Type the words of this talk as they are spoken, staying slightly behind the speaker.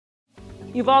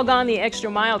You've all gone the extra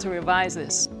mile to revise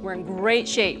this. We're in great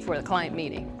shape for the client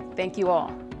meeting. Thank you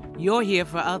all. You're here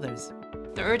for others.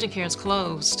 The urgent care is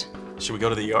closed. Should we go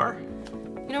to the ER?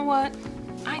 You know what?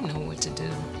 I know what to do.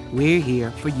 We're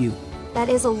here for you. That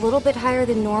is a little bit higher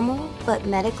than normal, but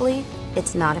medically,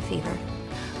 it's not a fever.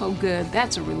 Oh, good.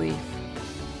 That's a relief.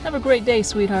 Have a great day,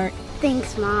 sweetheart.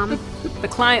 Thanks, Mom. The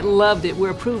client loved it.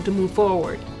 We're approved to move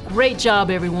forward. Great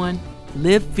job, everyone.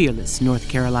 Live fearless, North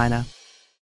Carolina.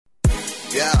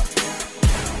 Yeah.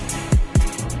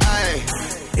 Hey.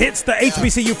 It's the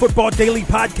HBCU Football Daily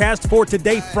Podcast for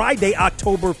today, Friday,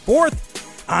 October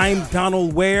 4th. I'm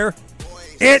Donald Ware.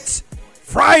 It's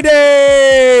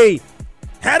Friday!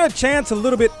 Had a chance a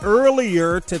little bit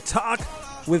earlier to talk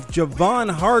with Javon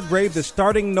Hargrave, the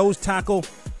starting nose tackle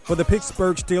for the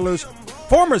Pittsburgh Steelers,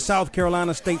 former South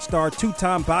Carolina State star,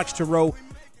 two-time Box to Row,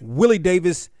 Willie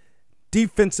Davis,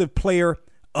 Defensive Player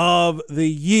of the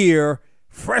Year.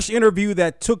 Fresh interview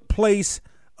that took place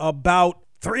about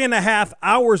 3.5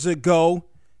 hours ago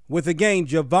with, again,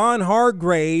 Javon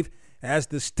Hargrave as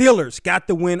the Steelers got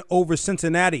the win over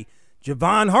Cincinnati.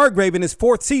 Javon Hargrave in his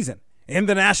fourth season in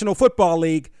the National Football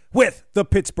League with the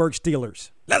Pittsburgh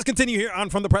Steelers. Let's continue here on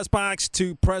From the Press Box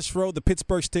to Press Row. The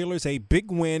Pittsburgh Steelers, a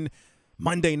big win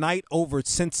Monday night over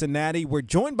Cincinnati. We're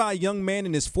joined by a young man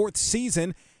in his fourth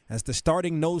season as the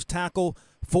starting nose tackle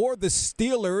for the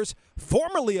Steelers,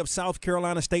 formerly of South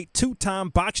Carolina State, two-time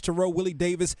Box to Row Willie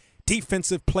Davis,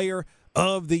 Defensive Player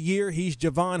of the Year. He's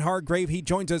Javon Hargrave. He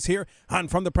joins us here on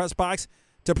From the Press Box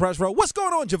to Press Row. What's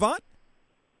going on, Javon?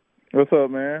 What's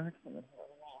up, man?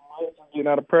 Getting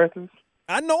out of practice.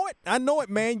 I know it,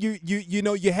 man. You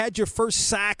know, you had your first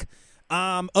sack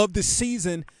of the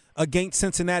season against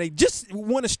Cincinnati. Just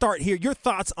want to start here. Your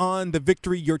thoughts on the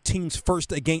victory, your team's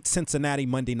first against Cincinnati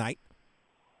Monday night?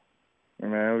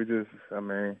 Man,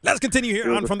 let's continue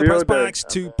here on From the Press Box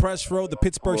to Press Row. The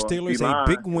Pittsburgh Steelers, a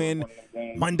big win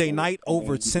Monday night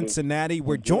over Cincinnati.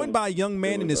 We're joined by a young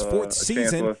man in his fourth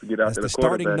season as the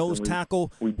starting nose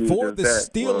tackle for the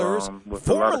Steelers,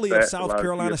 formerly of South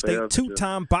Carolina State,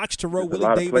 two-time Box to Row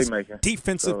Willie Davis,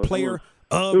 Defensive Player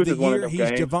of the Year. He's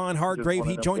Javon Hargrave.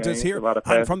 He joins us here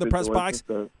on From the Press Box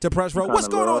to Press Row. What's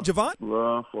going on, Javon?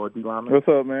 What's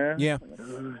up, man? Yeah.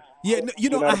 You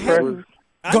know, I had –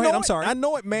 Go ahead. I'm sorry. I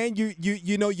know it, man.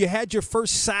 You know, you had your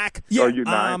first sack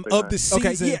of the season.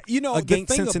 Okay, yeah. You know,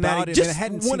 against Cincinnati. Just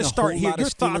want to start here. Your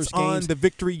thoughts on the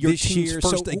victory, your team's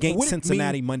first against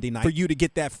Cincinnati Monday night, for you to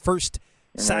get that first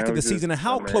sack of the season, and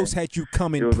how close had you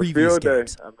come in previous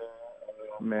games?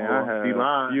 Man, I had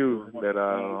a few that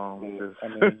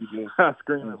I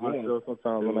scream at myself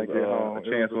sometimes when I get home. A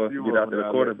chance for us to get out to the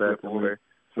quarterback.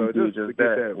 So just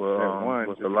that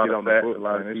was a lot of bats, a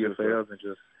lot of CFLs, and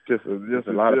just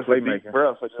a lot of playmaking. So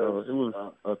it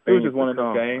was just one of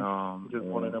them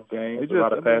games. It's a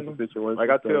lot of passing situations. Like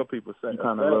I tell people, you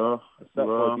kind of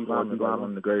love one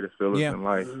of the greatest feelings in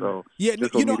life. So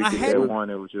you know, I had one.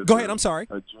 It was just go ahead. I'm sorry.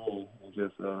 A dream.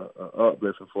 Just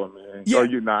uplifting for me. Yeah,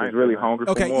 you know, he's really hungry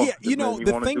for more. Yeah, you know,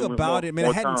 the thing about it, man,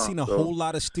 I hadn't seen a whole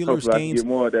lot of Steelers games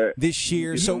this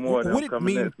year. So what did it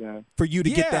mean for you to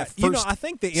get that first I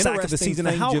think the sack of the season,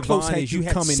 and how close had you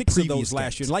come in previous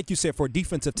last year? Like you said, for a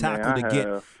defensive tackle to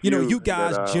get, you know, you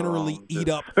guys generally eat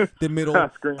up the middle,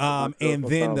 and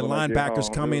then the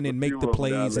linebackers come in and make the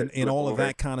plays and all of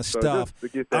that kind of stuff.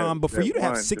 But for you to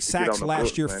have 6 sacks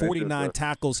last year, 49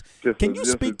 tackles, can you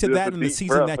speak to that in the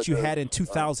season that you had in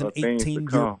 2018,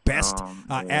 your best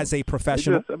as a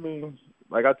professional?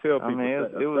 Like I tell people,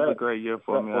 it was a great year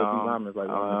for me. It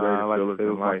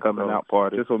was my coming out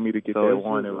party. Just for me to get that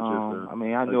one, it was just.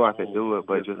 I knew I could do it,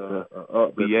 but just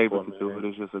to be able to do it,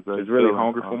 it's just a great. It's really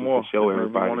hungry for more. To show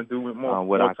everybody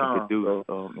what I could do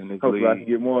in this league. I can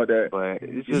get more of that. But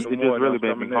it's just really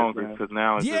made me hungry because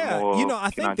now it's just more. You know,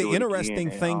 I think the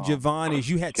interesting thing, Javon, is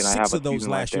you had 6 of those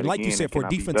last year. Like you said, for a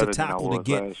defensive tackle to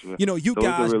get, you know, you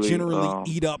guys generally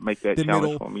eat up the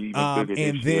middle,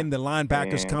 and then the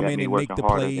linebackers come in and make the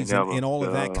plays and all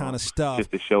of that kind of stuff. Just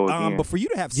to show again. But for you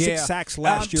to have 6 sacks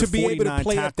last year, to be able to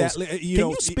play at that, you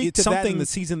know, speak to something the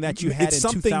season that you had in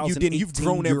 2018. You've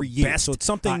grown every year, so it's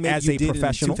something as a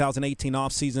professional in 2018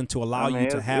 offseason to allow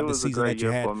you to have the season that you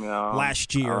had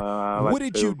last year. What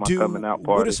did you do?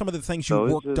 What are some of the things you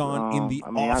worked on in the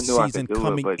off season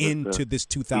coming into this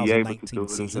 2019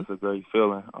 season? It's a great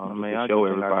feeling. To show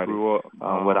everybody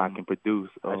what I can produce.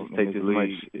 I just take this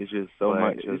league. It's just so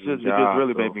much. It just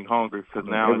really made me hungry because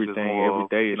now every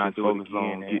day is not focused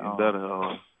on getting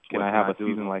better. can I have a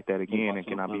season like that again, and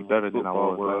can I be better than I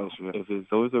was last year?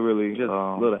 So it's a really just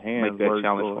little hands make that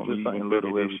challenge for me and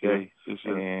little every day,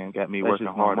 and got me working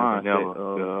harder than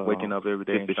ever. Waking up every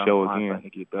day and show again to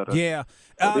get better. Yeah,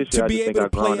 to be able to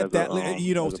play at that,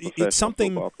 it's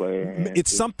something.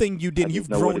 It's something you did. You've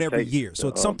grown every year, so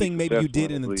it's something maybe you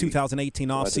did in the 2018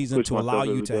 offseason to allow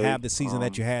you to have the season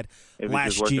that you had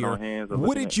last year.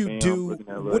 What did you do?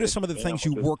 What are some of the things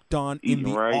you worked on in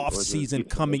the off season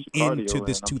coming into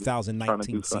this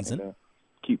 2019 season?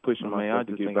 Keep pushing myself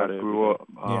to get better. I grew up.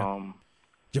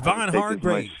 Javon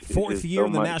Hargrave, fourth year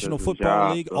in the National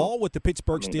Football League, all with the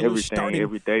Pittsburgh Steelers,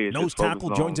 starting nose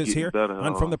tackle, joins us here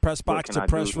on From the Press Box to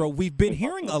Press Row. We've been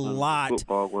hearing a lot,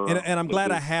 and I'm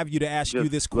glad I have you to ask you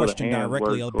this question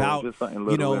directly about,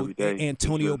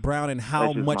 Antonio Brown and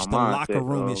how much the locker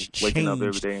room has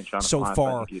changed so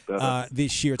far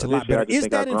this year. It's a lot better. Is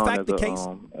that, in fact, the case?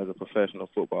 As a professional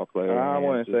football player, I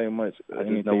wouldn't say much. I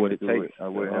just know what it takes. I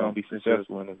would be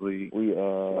successful in this league.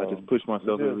 I just push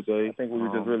myself every day. I think we were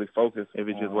just really focused. If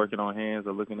it's just working on hands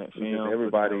or looking at film,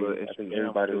 everybody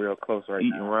real close right now.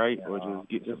 Eating right or just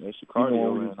getting some extra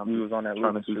cardio. We was on that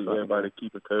trying to do everybody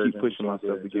keep encouraging, keep pushing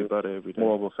myself to get better every day.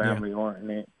 More of a family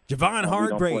oriented. Javon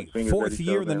Hargrave, fourth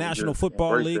year in the National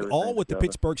Football League, all with the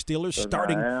Pittsburgh Steelers,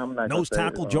 starting nose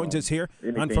tackle, joins us here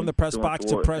on From the Press Box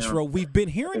to Press Row. We've been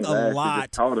hearing a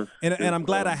lot, and I'm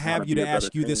glad I have you to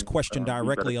ask you this question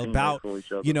directly about,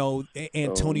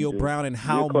 Antonio Brown and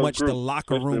how much the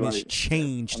locker room has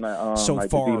changed so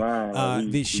far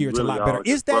this year. It's a lot better.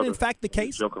 Is that, in fact, the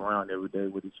case? Joke around every day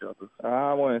with each other.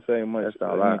 I wouldn't say much.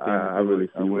 I really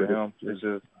see with him. It's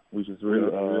just we just really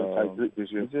tight grip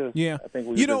this year. Yeah, I think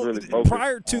we really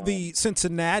prior to the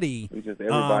Cincinnati,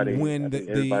 when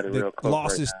the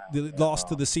loss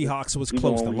to the Seahawks was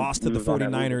close, the loss to the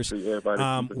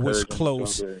 49ers was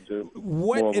close.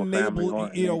 What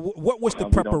enabled? What was the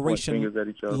preparation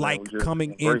like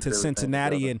coming into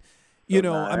Cincinnati? And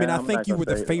I think you were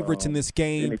the favorites in this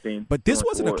game, but this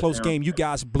wasn't a close game. You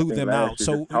guys blew them out.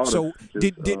 So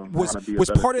was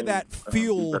part of that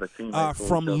feel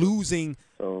from losing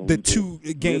the two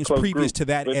games previous to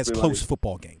that as close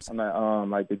football games?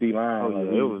 Like the D-line,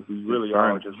 it was really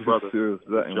hard. Just brothers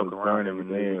joking around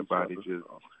everybody. Just, it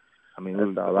was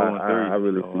I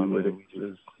really see with it.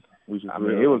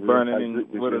 It was burning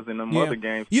with us in them other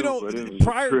games too.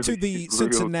 Prior to the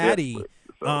Cincinnati.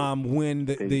 When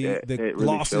the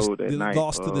loss to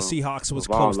the Seahawks was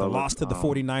close, the loss to the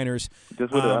 49ers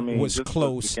was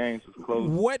close.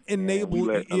 What enabled,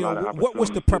 what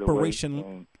was the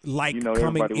preparation like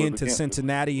coming into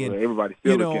Cincinnati?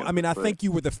 And, I think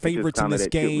you were the favorites in this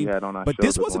game, but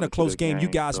this wasn't a close game. You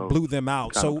guys blew them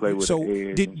out. So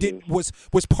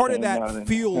was part of that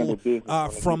feel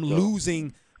from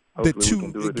losing the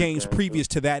two games previous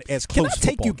to that as close? Can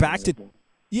I take you back to?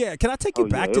 Yeah, can I take you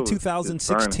back to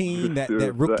 2016, that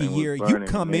rookie year? You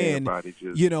come in,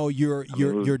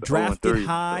 you're drafted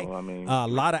high, a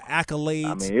lot of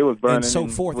accolades and so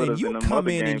forth, and you come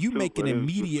in and you make an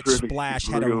immediate splash,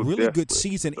 had a really good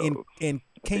season, and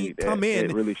come in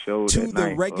to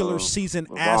the regular season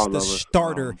as the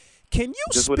starter. Can you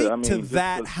speak to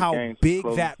that, how big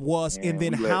that was, and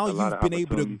then how you've been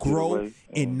able to grow,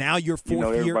 and now you're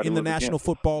fourth year in the National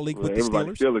Football League with the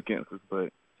Steelers? Still against us,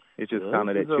 but it's just kind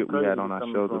of that chip we had on our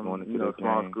shoulders going into the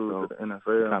small school, to the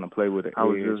NFL, kind of play with it. I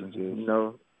was just,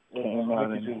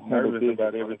 nervous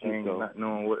about everything, not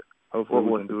knowing what we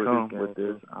can do with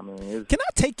this. Can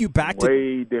I take you back to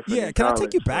way different? Yeah, can I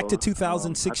take you back to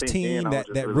 2016,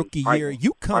 that rookie year?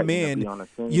 You come in,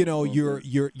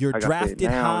 you're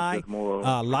drafted high,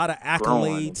 a lot of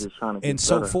accolades and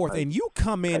so forth, and you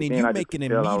come in and you make an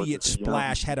immediate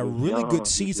splash, had a really good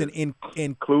season,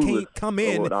 and come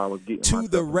in to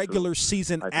the regular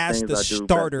season as the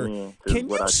starter. Can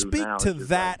you speak to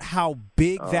that, how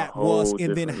big that was,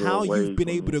 and then how you've been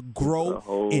able to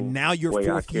grow, and now you're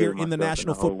fourth year in the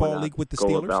National Football League with the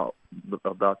Steelers?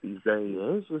 About these days,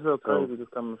 it's just so crazy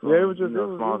just coming from it was just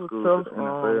small schools to the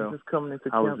NFL. Just coming into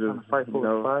camp, trying to fight for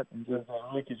a spot, and just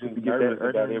to get that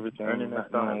about everything,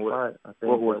 not knowing what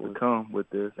was to come with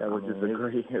this. That was just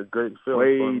a great feeling.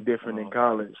 Way different than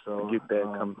college. So to get that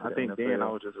coming, I think then I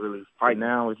was just really fighting.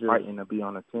 Now it's just fighting to be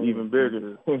on a team, even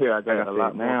bigger. Yeah, I got a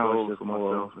lot now. It's just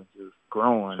more just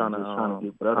growing, trying to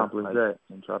get better, accomplish that,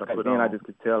 and try to put on. I just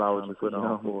could tell I was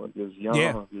just young.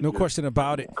 Yeah, no question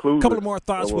about it. A couple of more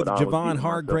thoughts with Javon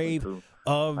Hargrave,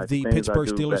 of the Pittsburgh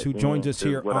Steelers, who joins us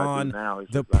here on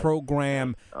the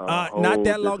program. Not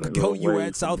that long ago, you were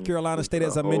at South Carolina State,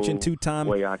 as I mentioned, two-time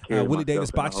Willie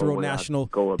Davis Box Hero National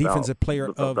Defensive Player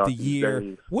of the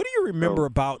Year. What do you remember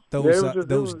about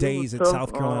those days at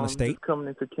South Carolina State? Just coming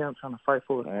into camp, trying to fight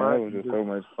for a spot. It was just so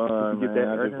much fun, man.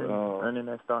 Earning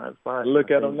that starting spot.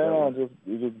 Look at them now.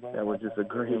 That was just a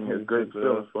great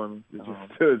feeling for me.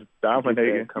 Just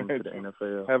dominating, coming to the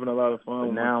NFL. Having a lot of fun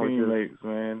with my teammates,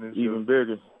 man. It's even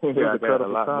bigger. I got a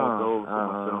lot more goals for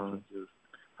myself.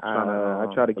 I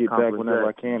try to get back whenever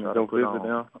I can and go visit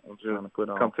them. I'm trying to put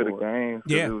on come to the games.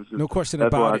 Yeah, no question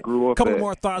about it. A couple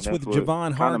more thoughts with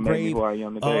Javon Hargrave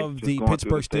of the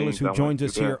Pittsburgh Steelers, who joins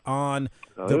us here on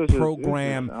the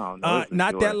program.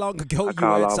 Not that long ago, you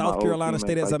were at South Carolina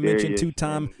State, as I mentioned,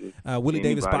 two-time Willie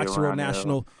Davis Box Hero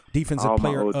National Defensive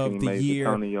Player of the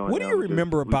Year. What do you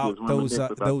remember about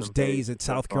those days at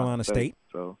South Carolina State?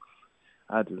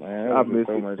 I miss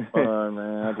so much fun,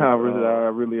 man. I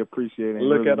really appreciate it.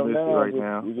 Look at them now right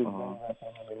now.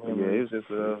 It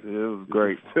was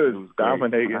great. It was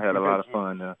dominating. I had a lot of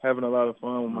fun. Having a lot of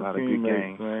fun with my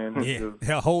teammates, man.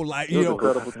 Yeah, a whole lot. You know,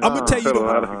 I'm gonna tell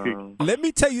you. Let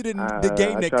me tell you the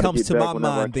game that comes to my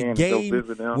mind. The game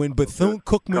when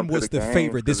Bethune-Cookman was the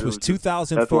favorite. This was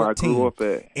 2014,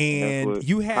 and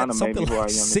you had something like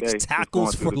 6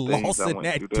 tackles for loss in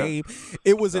that game.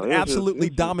 It was an absolutely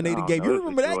dominating game. You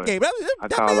remember that game?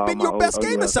 That may have been your best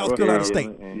game at South Carolina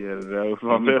State. Yeah, that was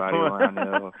my best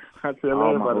one. I tell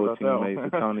all my old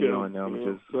teammates, Antonio and them, we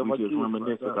just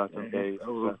reminisce about them days at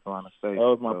South Carolina State. That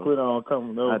was my put on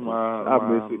coming. That was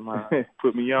my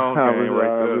put me on game right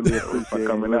there. I really appreciate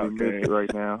coming out game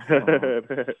right now.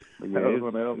 That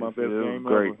was my best game.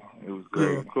 Great. It was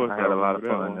great. Of course, I had a lot of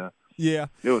fun. Yeah,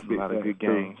 it was a lot of good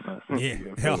games. Yeah,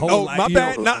 my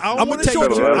bad. No, I'm gonna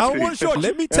short you. I don't want to short you.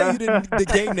 Let me tell you the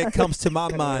game that comes to my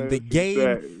mind. The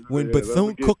game when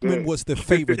Bethune-Cookman was the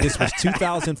favorite. This was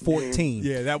 2014.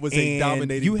 Yeah, that was a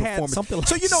dominating performance.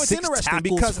 So it's interesting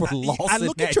because I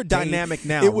look at your dynamic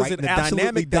now. It was an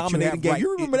absolutely dominating game.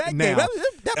 You remember that game?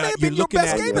 That may have been your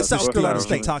best game at South Carolina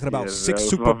State. You're talking about 6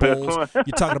 Super Bowls.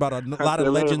 You're talking about a lot of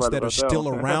legends that are still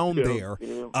around there,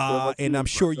 and I'm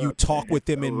sure you talk with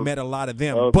them and met a lot of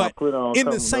them. But in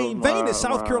the same vein as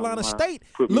South Carolina State,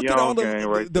 look at all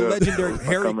the legendary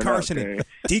Harry Carson and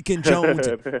Deacon Jones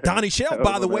and Donnie Shell.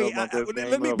 By the way,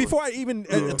 before I even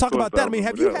talk about that,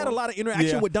 have you had a lot of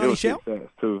interaction with Donnie Shell?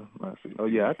 Oh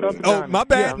yeah. My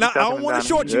bad. Now I don't want to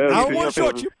short you. I don't want to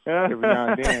short you. Every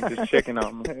now and then, just checking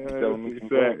out me.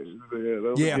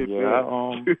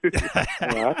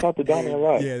 I talked to Donnie a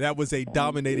lot. Yeah, that was a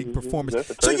dominating performance.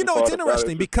 So it's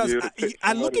interesting because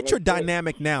I look at your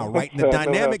dynamic now, right? And the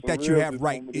dynamic that you have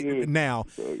right now,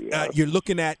 you're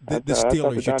looking at the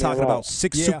Steelers. You're talking about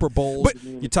 6 Super Bowls. But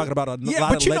you're talking about a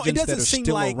lot of legends that are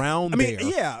still around there.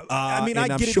 I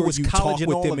get it was college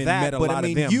and all of that,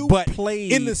 but you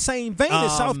played in the same vein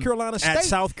as South Carolina State. At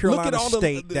South Carolina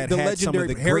State, that had some of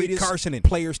the greatest Carson and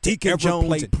players to ever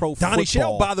play pro football. Donnie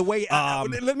Shell, by the way,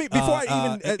 let me before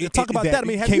I even talk about that.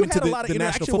 Have you had a lot of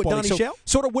interaction with Donnie Shell?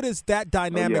 Sort of, what is that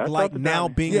dynamic like now,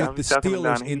 being with the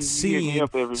Steelers and seeing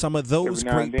some of those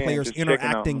great players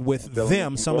interacting with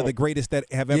them, some of the greatest that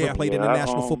have ever played in the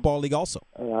National Football League also?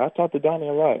 I talked to Donnie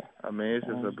a lot. It's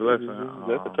just a blessing.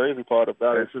 That's the crazy part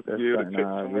about it. Just to be able to catch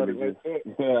somebody like that.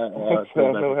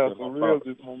 I know how surreal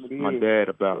this moment is. My dad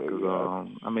about, because,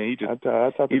 he just,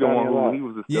 he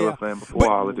was a Steelers fan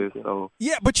before all of this. So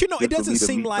but it doesn't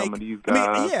seem like, I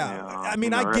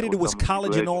get it was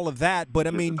college and all of that,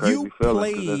 but you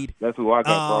played that's who I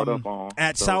got brought up on.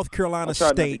 At South Carolina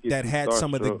State that had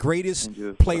some of the greatest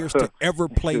players to ever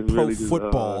play pro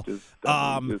football.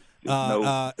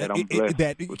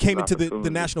 That came into the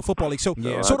National Football League. So,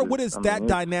 sort of, what is that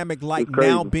dynamic like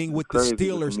now, being with the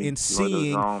Steelers and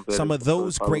seeing some of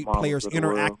those great players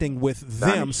interacting with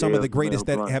them, some of the greatest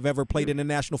that have ever played in the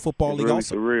National Football League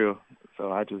also? Surreal.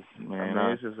 So I just,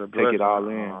 it's just a take it all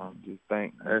in.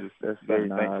 That's very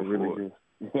thankful for it.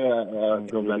 I'm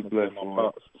really blessed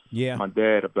for my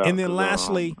dad about. And then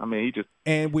lastly,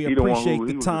 and we appreciate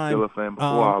the time,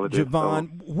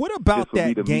 Javon. What about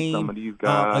that game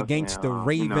against the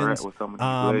Ravens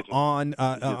on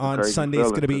Sunday?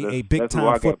 It's going to be a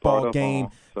big-time football game.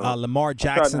 Lamar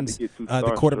Jackson's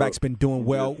the quarterback's been doing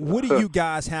well. What do you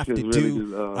guys have to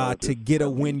do to get a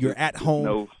win? You're at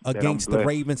home against the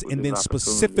Ravens, and then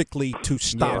specifically to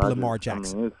stop Lamar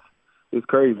Jackson. It's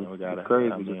crazy. It's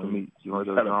crazy just to meet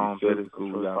Georgia Strong, Betty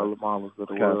School, all the mamas of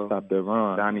the world. Stop that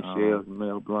run. Donnie Shells,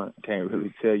 Mel Blunt. Can't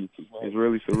really tell you. It's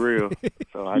really surreal.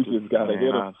 So I just gotta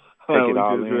hit him. Take it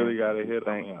all in. Really gotta hit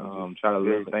him. Try to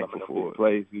live thankful for the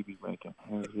plays he be making.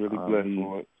 It's really blessed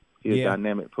for it. He's a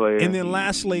dynamic player. And then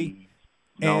lastly,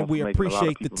 and we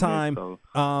appreciate the time,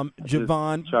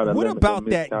 Javon, what about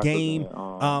that game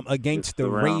against the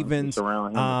Ravens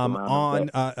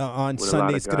on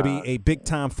Sunday? It's going to be a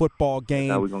big-time football game.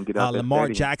 Lamar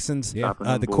Jackson's,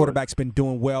 the quarterback's been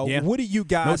doing well. Yeah. What do you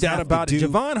guys have to do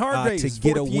Javon Hargraves, to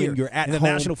get a win? You're at home in the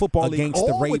National Football League against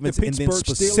the Ravens, and then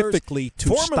specifically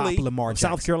to stop Lamar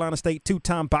Jackson. South Carolina State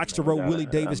two-time Boxer Row Willie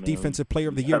Davis Defensive Player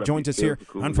of the Year joins us here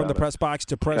on From the Press Box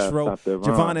to Press Row.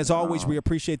 Javon, as always, we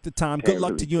appreciate the time. Good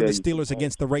luck to you and the Steelers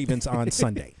against the Ravens on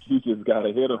Sunday. You just got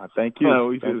to hit him. Thank you.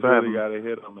 We just really got to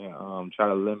hit him and try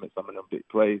to limit some of them big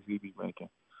plays he be making.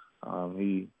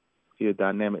 He a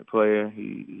dynamic player.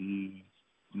 He's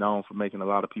known for making a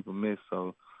lot of people miss.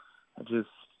 So I just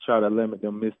try to limit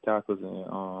them missed tackles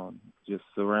and just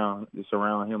surround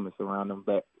him and surround them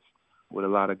back with a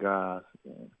lot of guys.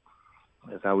 And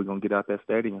that's how we're going to get out that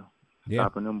stadium,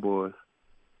 stopping them boys.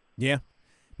 Yeah.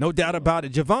 No doubt about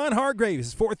it. Javon Hargraves,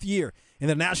 his fourth year in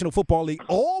the National Football League,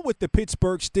 all with the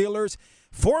Pittsburgh Steelers,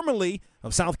 formerly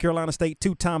of South Carolina State,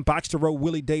 two-time Boxer Row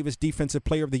Willie Davis Defensive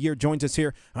Player of the Year, joins us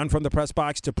here on From the Press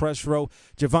Box to Press Row.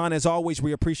 Javon, as always,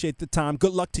 we appreciate the time.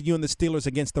 Good luck to you and the Steelers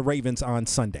against the Ravens on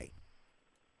Sunday.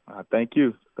 Thank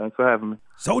you. Thanks for having me.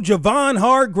 So Javon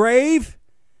Hargrave,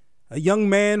 a young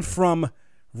man from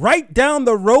right down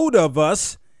the road of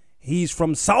us. He's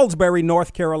from Salisbury,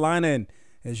 North Carolina, and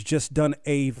has just done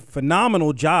a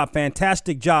phenomenal job,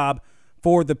 fantastic job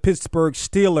for the Pittsburgh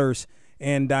Steelers,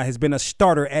 and has been a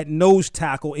starter at nose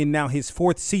tackle in now his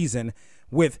fourth season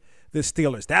with the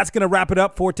Steelers. That's going to wrap it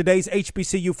up for today's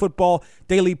HBCU Football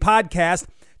Daily Podcast.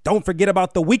 Don't forget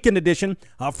about the weekend edition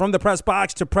From the Press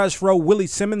Box to Press Row. Willie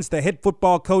Simmons, the head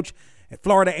football coach at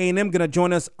Florida A&M, going to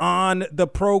join us on the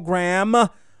program.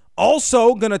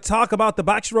 Also going to talk about the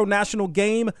Boxer Row National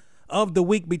Game of the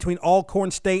Week between Alcorn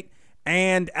State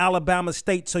and Alabama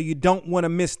State, so you don't want to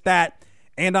miss that.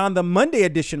 And on the Monday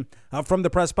edition From the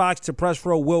Press Box to Press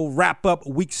Row, we'll wrap up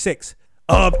Week 6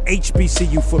 of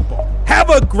HBCU football.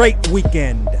 Have a great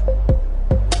weekend.